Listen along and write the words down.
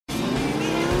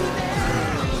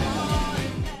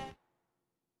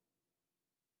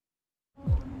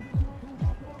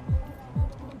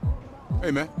Hey,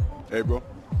 man. Hey, bro.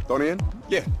 Tony in?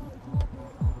 Yeah.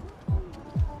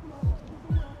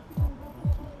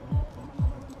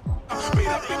 Beat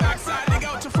up your backside, dig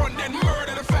out your front, then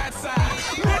murder the fat side.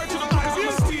 Murder to the bodies,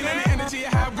 I'ma steal any energy you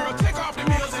have, girl. Take off the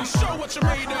meals and show what you're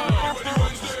made of.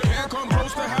 Can't come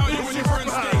close to how you and your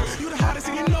friends stay. You the hottest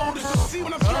and you know this. Just see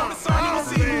when I'm throwing the sign, you don't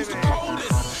see who's the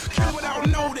coldest. Kill without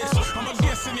notice. I'm a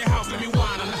guest in your house, let me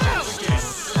whine on the house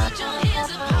guest. Put your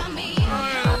hands upon me.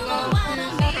 Wanna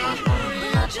be.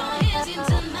 Put your hands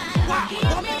into mine.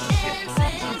 Give me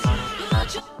dancing.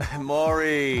 Put your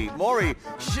Mori, Mori,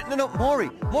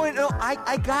 no,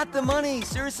 I got the money,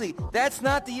 seriously, that's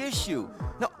not the issue.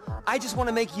 No, I just want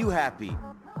to make you happy.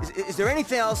 Is there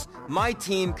anything else my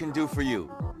team can do for you?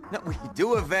 No, we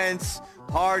do events,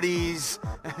 parties,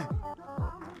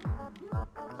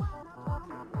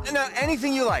 no,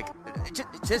 anything you like.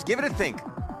 Just give it a think.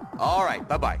 All right,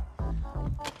 bye-bye.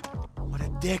 What a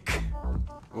dick.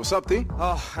 What's up, T?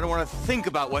 Oh, I don't want to think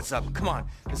about what's up. Come on,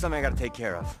 there's something I gotta take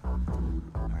care of.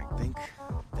 All right, think.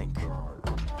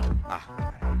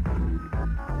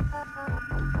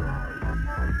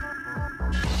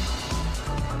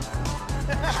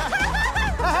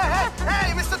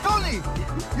 Hey, Mr. Tony!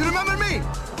 You remember me?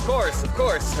 Of course.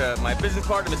 My business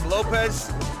partner, Mr.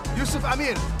 Lopez. Yusuf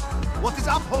Amir. What is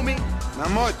up, homie?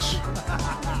 Not much.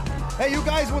 Hey, you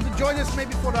guys want to join us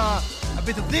maybe for a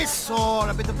bit of this or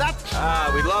a bit of that?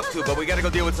 We'd love to, but we gotta go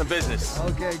deal with some business.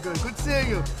 Okay, good. Good seeing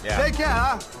you. Yeah. Take care,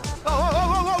 huh?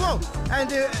 Whoa.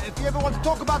 And if you ever want to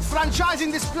talk about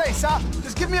franchising this place, huh?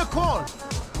 Just give me a call.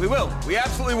 We will. We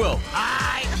absolutely will.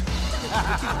 Aye.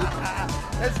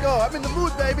 Let's go. I'm in the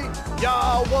mood, baby.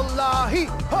 Ya wallahi.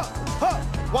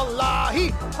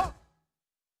 Wallahi.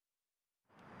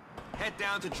 Head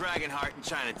down to Dragonheart in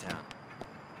Chinatown.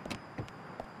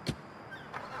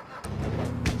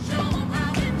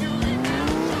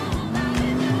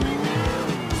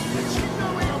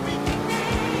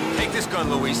 Take this gun,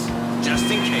 Luis, just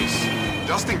in case.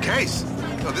 Just in case?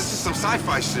 No, this is some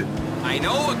sci-fi shit. I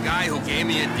know a guy who gave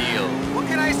me a deal. What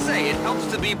can I say? It helps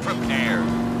to be prepared.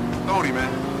 Tony, man.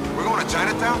 We're going to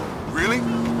Chinatown? Really?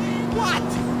 What?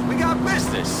 We got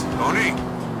business. Tony,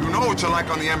 you know what you're like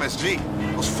on the MSG.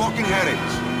 Those fucking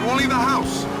headaches. You won't leave the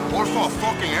house. Or for a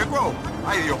fucking egg roll.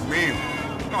 Ay, Dios mío.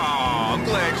 Oh, I'm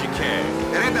glad you care.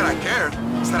 It ain't that I care.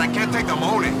 It's that I can't take the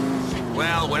money.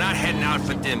 Well, we're not heading out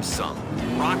for dim sum.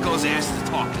 Rocco's asked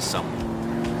to talk to someone.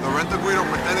 The rental guido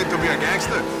pretending to be a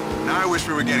gangster. Now I wish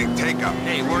we were getting takeout.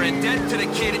 Hey, we're in debt to the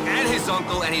kid and his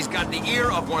uncle, and he's got the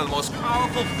ear of one of the most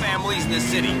powerful families in the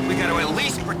city. We gotta at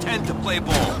least pretend to play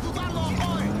ball.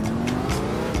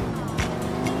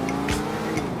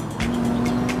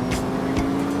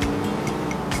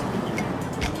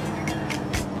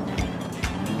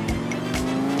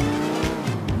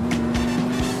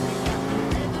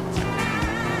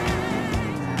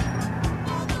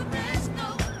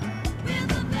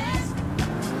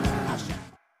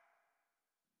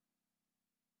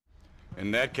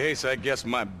 In that case, I guess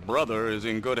my brother is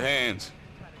in good hands.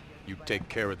 You take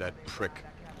care of that prick.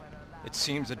 It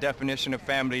seems the definition of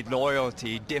family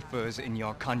loyalty differs in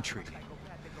your country.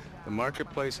 The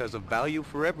marketplace has a value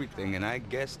for everything, and I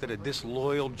guess that a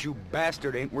disloyal Jew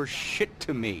bastard ain't worth shit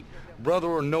to me, brother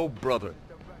or no brother.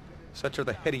 Such are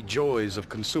the heady joys of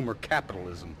consumer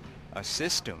capitalism. A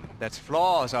system that's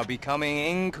flaws are becoming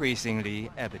increasingly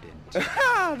evident.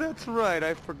 Ah, that's right,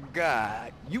 I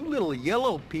forgot. You little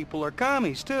yellow people are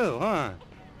commies too, huh?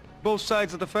 Both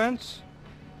sides of the fence?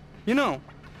 You know,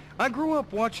 I grew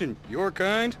up watching your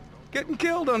kind getting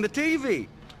killed on the TV.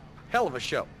 Hell of a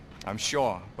show. I'm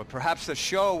sure, but perhaps the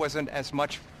show wasn't as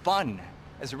much fun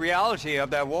as the reality of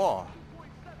that war.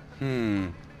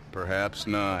 Perhaps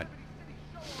not.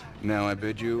 Now I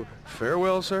bid you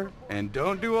farewell, sir, and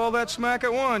don't do all that smack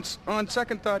at once. On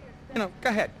second thought, go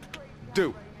ahead.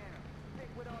 Do.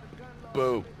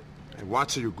 Boo. Hey,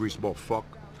 watch it, you greaseball fuck.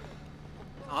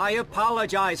 I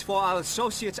apologize for our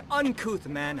associate's uncouth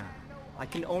manner. I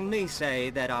can only say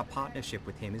that our partnership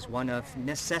with him is one of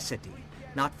necessity,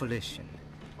 not volition.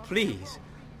 Please,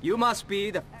 you must be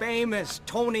the famous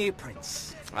Tony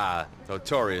Prince.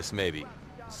 Notorious, maybe.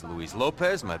 It's Luis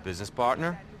Lopez, my business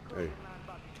partner. Hey.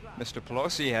 Mr.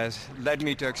 Pelosi has led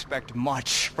me to expect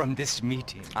much from this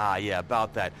meeting. Yeah,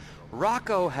 about that.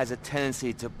 Rocco has a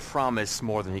tendency to promise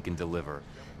more than he can deliver.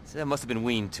 So that must have been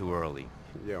weaned too early.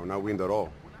 Yeah, we're not weaned at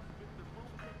all.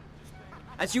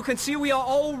 As you can see, we are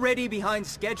already behind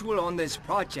schedule on this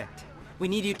project. We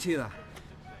need you to,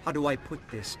 how do I put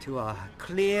this, to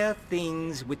clear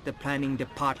things with the planning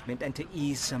department and to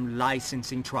ease some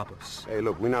licensing troubles. Hey,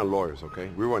 look, we're not lawyers, okay?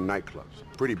 We run nightclubs.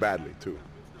 Pretty badly, too.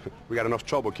 We got enough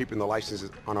trouble keeping the licenses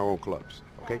on our own clubs.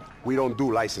 okay? We don't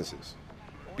do licenses.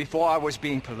 Before I was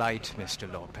being polite,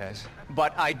 Mr. Lopez,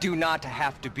 but I do not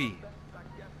have to be.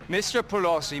 Mr.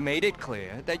 Pelosi made it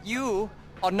clear that you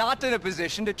are not in a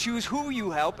position to choose who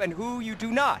you help and who you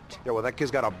do not. Yeah, well, that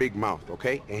kid's got a big mouth,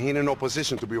 okay? And he ain't in no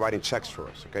position to be writing checks for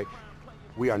us, okay?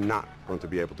 We are not going to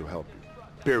be able to help you.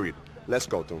 Period. Let's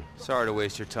go, Tom. Sorry to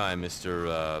waste your time,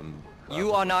 Mr.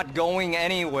 You are not going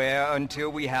anywhere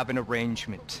until we have an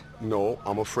arrangement. No,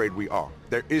 I'm afraid we are.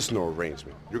 There is no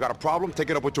arrangement. You got a problem? Take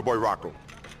it up with your boy Rocco.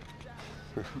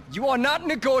 You are not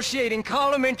negotiating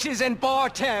column inches and bar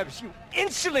tabs, you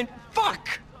insolent fuck!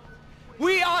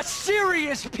 We are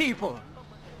serious people!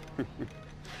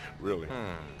 Really?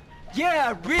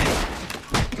 Yeah,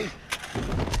 really!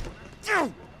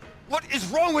 What is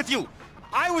wrong with you?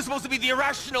 I was supposed to be the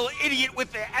irrational idiot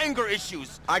with the anger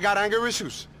issues. I got anger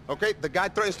issues, okay? The guy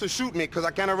threatens to shoot me because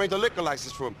I can't arrange a liquor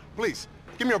license for him. Please,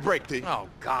 give me a break, T. Oh,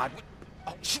 God.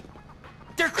 Oh, shoot.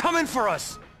 They're coming for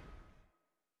us!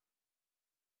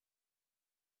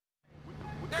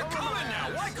 They're coming now!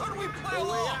 Why couldn't we play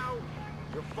along?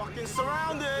 You're fucking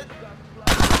surrounded!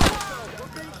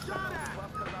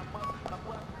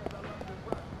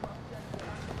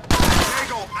 There you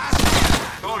go, ass.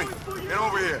 Tony, get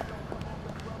over here.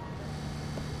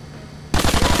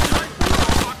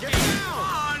 Get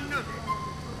down!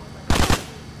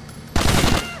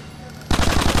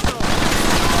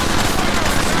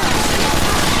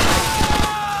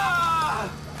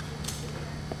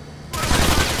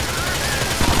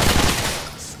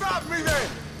 Stop me then!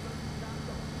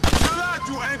 You lied,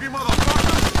 you angry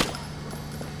motherfucker!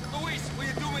 Luis, will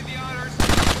you do me the honors?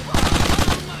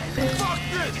 Fuck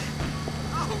this!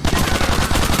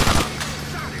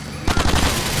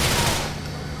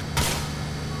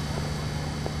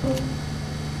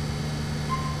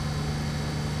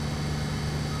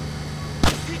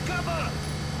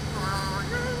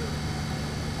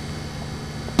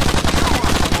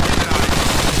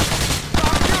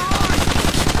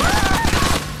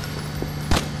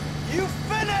 You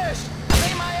finished!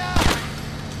 Lay my eye!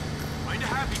 Find a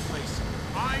happy place.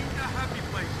 Find a happy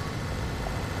place.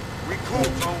 We cool,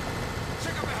 Tone.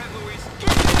 Check up ahead, Luis.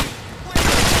 Get me!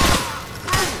 Please!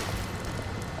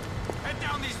 Head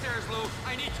down these stairs, Lou.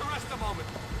 I need to rest a moment.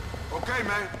 Okay,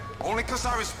 man. Only 'cause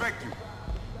I respect you.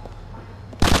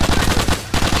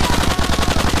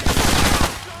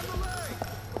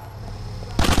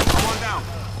 Come on down.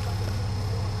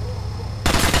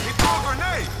 He threw a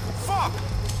grenade! Fuck!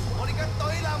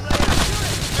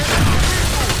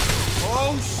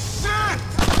 Oh, shit!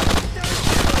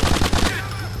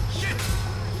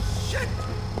 Shit!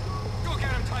 Go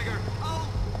get him, Tiger. I'll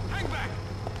hang back.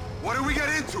 What did we get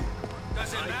into?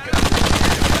 Does it matter?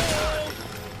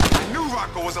 I knew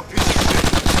Rocco was a piece of shit.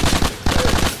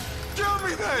 Kill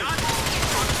me then! Not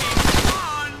fucking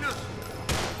fun!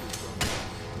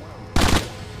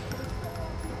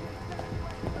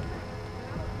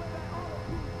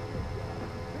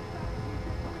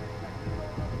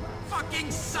 Fucking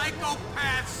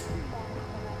psychopaths!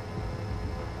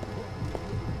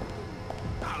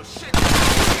 Oh shit!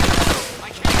 I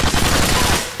can't.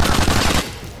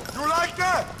 You like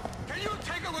that? Can you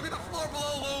take a look at the floor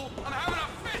below, Lou? I'm having a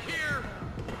fit here.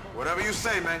 Whatever you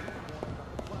say, man.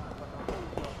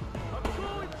 I'm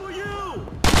calling for you.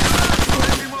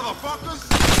 Angry motherfuckers!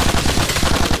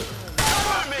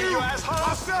 Fuck you, asshole!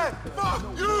 I said, fuck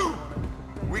you!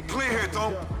 We clear here,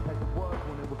 Tom.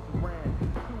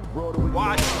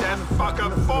 Watch that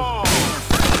fucker fall.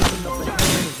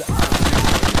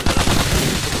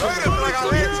 Look at like I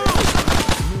let you.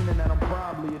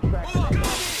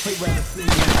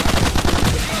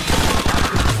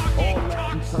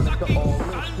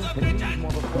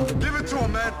 Give it to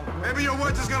him, man. Maybe your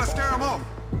words is gonna scare him off.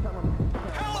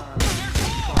 Help! There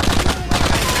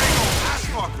you go, ass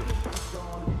fucker.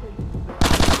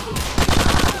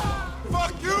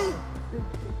 Fuck you!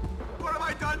 What have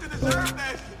I done to deserve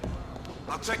this?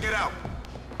 I'll check it out.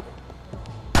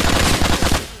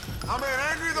 I'm an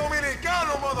angry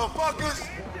Dominicano, motherfuckers!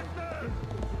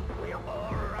 We are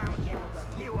all around you.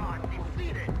 You are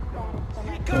defeated.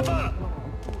 Cover!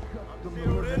 I'm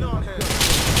zeroed in on him. You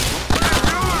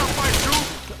don't want to fight, you!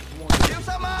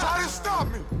 Try to stop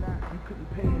me!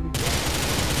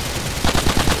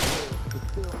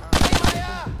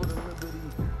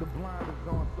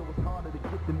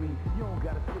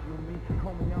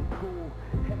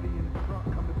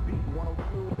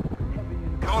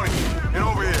 Tony, get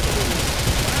over here.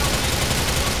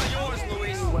 Yours,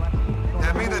 Luis.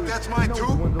 That mean that that's mine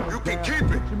too? You can keep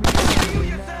it. You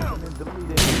yourself.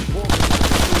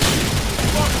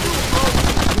 Fuck you,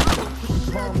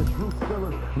 bro.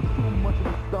 Too much of a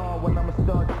star when I'm a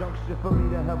star junction for me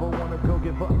to ever wanna go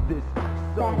get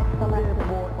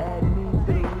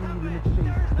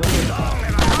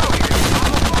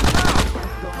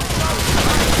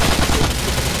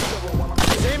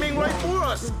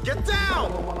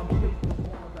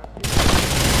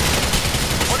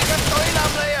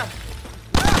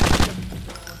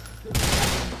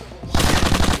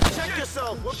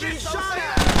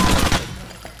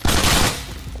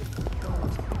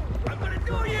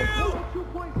Screw you! You,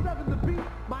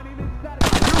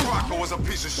 Rocco, was a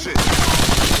piece of shit.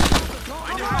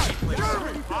 Find a happy place.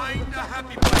 Find a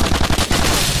happy place.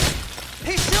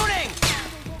 He's shooting!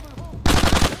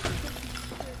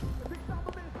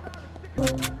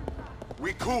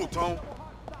 We cool, Tone.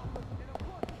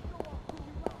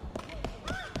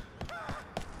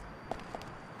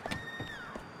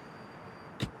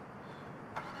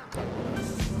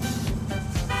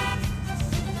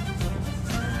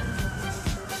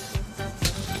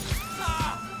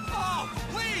 Oh,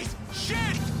 please!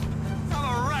 Shit! I'm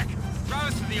a wreck. Drive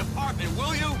us to the apartment,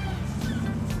 will you?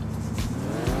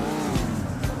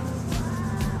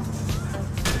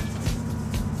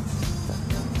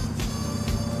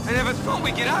 I never thought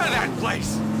we'd get out of that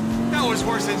place. That was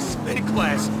worse than spin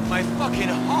class. My fucking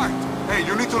heart. Hey,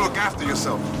 you need to look after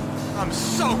yourself. I'm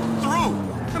soaked through.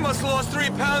 I must have lost 3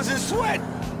 pounds in sweat.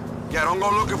 Yeah, don't go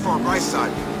looking for him right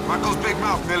side. Rocco's big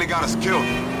mouth nearly got us killed.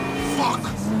 Fuck!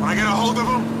 When I get a hold of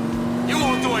him... You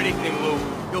won't do anything, Lou.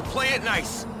 You'll play it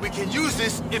nice. We can use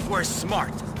this if we're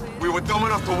smart. We were dumb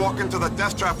enough to walk into the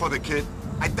death trap for the kid.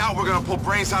 I doubt we're gonna pull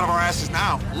brains out of our asses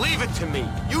now. Leave it to me.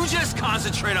 You just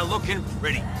concentrate on looking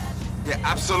pretty. Yeah,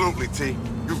 absolutely, T.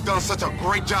 You've done such a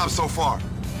great job so far.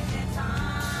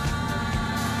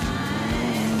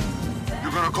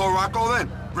 You gonna call Rocco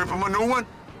then? Rip him a new one?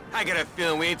 I got a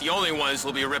feeling we ain't the only ones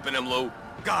who'll be ripping him, Lou.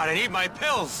 God, I need my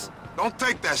pills. Don't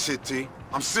take that shit, T.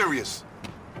 I'm serious.